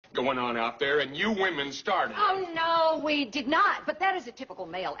going on out there, and you women started. Oh, no, we did not. But that is a typical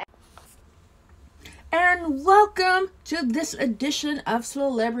male. And welcome to this edition of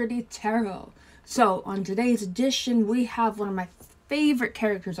Celebrity Tarot. So, on today's edition, we have one of my favorite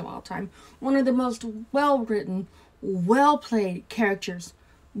characters of all time. One of the most well-written, well-played characters.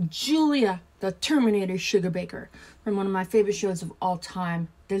 Julia, the Terminator Sugarbaker. From one of my favorite shows of all time,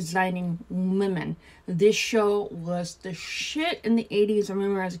 Designing Women. This show was the shit in the 80s. I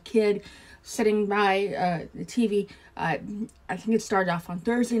remember as a kid, sitting by the TV. I think it started off on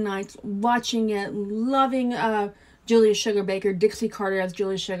Thursday nights, watching it, loving Julia Sugarbaker, Dixie Carter as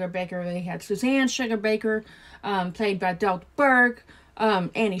Julia Sugarbaker. They had Suzanne Sugarbaker, played by Delta Burke,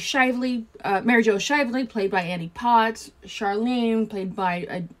 Annie Shively, Mary Jo Shively, played by Annie Potts, Charlene, played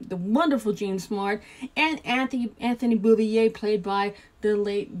by the wonderful Jean Smart, and Anthony Bouvier, played by the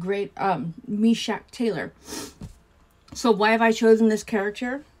late, great Meshack Taylor. So why have I chosen this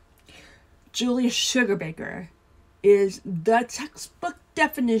character? Julia Sugarbaker is the textbook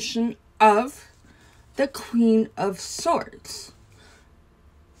definition of the Queen of Swords.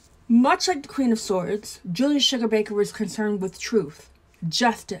 Much like the Queen of Swords, Julia Sugarbaker was concerned with truth,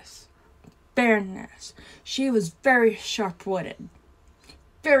 justice, fairness. She was very sharp-witted,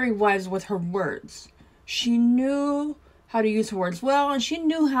 very wise with her words. She knew how to use her words well, and she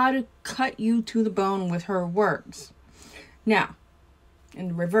knew how to cut you to the bone with her words. Now, in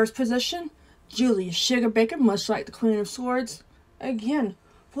the reverse position, Julia Sugarbaker, much like the Queen of Swords, again,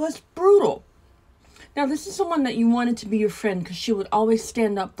 was brutal. Now, this is someone that you wanted to be your friend because she would always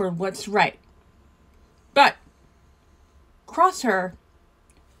stand up for what's right. But, cross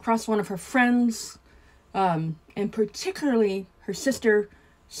one of her friends, and particularly her sister,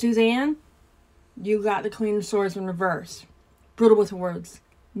 Suzanne, you got the Queen of Swords in reverse. Brutal with her words.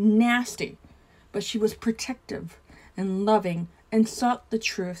 Nasty. But she was protective and loving and sought the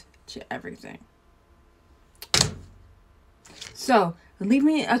truth to everything. So, leave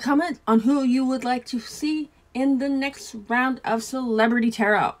me a comment on who you would like to see in the next round of Celebrity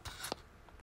Tarot.